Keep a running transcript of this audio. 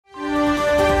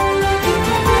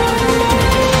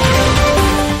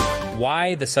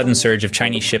Why the sudden surge of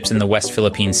Chinese ships in the West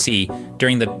Philippine Sea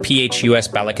during the PHUS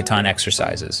Balakatan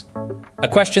exercises? A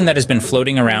question that has been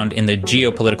floating around in the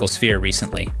geopolitical sphere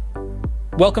recently.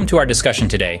 Welcome to our discussion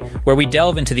today, where we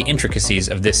delve into the intricacies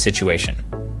of this situation.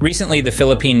 Recently, the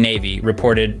Philippine Navy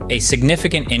reported a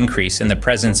significant increase in the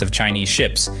presence of Chinese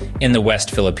ships in the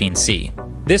West Philippine Sea.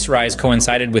 This rise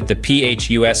coincided with the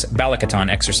PHUS Balakatan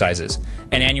exercises,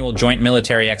 an annual joint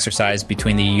military exercise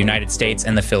between the United States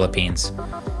and the Philippines.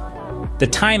 The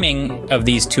timing of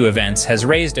these two events has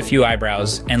raised a few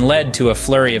eyebrows and led to a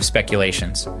flurry of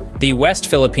speculations. The West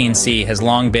Philippine Sea has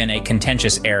long been a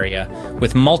contentious area,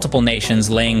 with multiple nations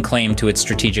laying claim to its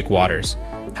strategic waters.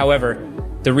 However,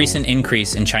 the recent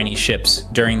increase in Chinese ships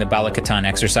during the Balakatan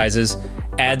exercises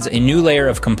adds a new layer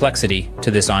of complexity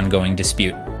to this ongoing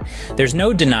dispute. There's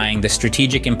no denying the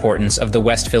strategic importance of the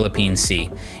West Philippine Sea.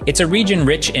 It's a region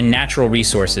rich in natural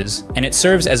resources, and it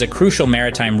serves as a crucial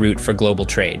maritime route for global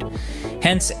trade.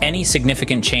 Hence, any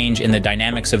significant change in the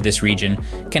dynamics of this region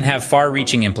can have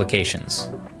far-reaching implications.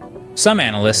 Some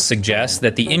analysts suggest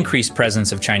that the increased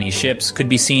presence of Chinese ships could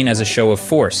be seen as a show of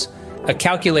force, a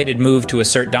calculated move to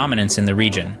assert dominance in the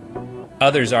region.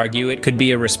 Others argue it could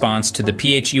be a response to the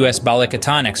PHUS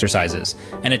Balakatan exercises,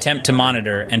 an attempt to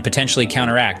monitor and potentially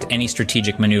counteract any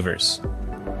strategic maneuvers.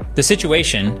 The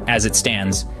situation, as it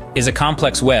stands, is a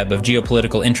complex web of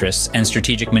geopolitical interests and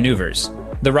strategic maneuvers.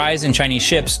 The rise in Chinese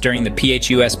ships during the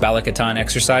PHUS Balakatan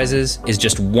exercises is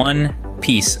just one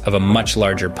piece of a much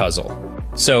larger puzzle.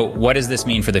 So, what does this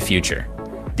mean for the future?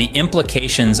 The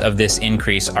implications of this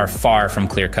increase are far from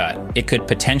clear-cut. It could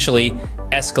potentially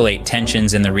escalate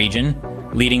tensions in the region,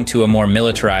 leading to a more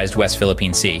militarized West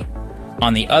Philippine Sea.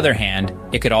 On the other hand,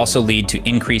 it could also lead to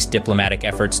increased diplomatic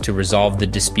efforts to resolve the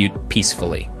dispute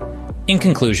peacefully. In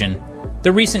conclusion,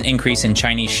 the recent increase in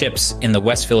Chinese ships in the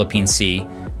West Philippine Sea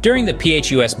during the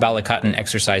PHUS Balakatan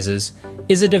exercises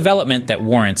is a development that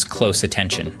warrants close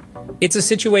attention. It's a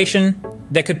situation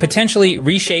that could potentially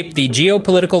reshape the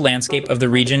geopolitical landscape of the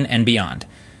region and beyond.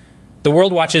 The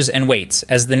world watches and waits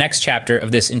as the next chapter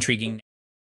of this intriguing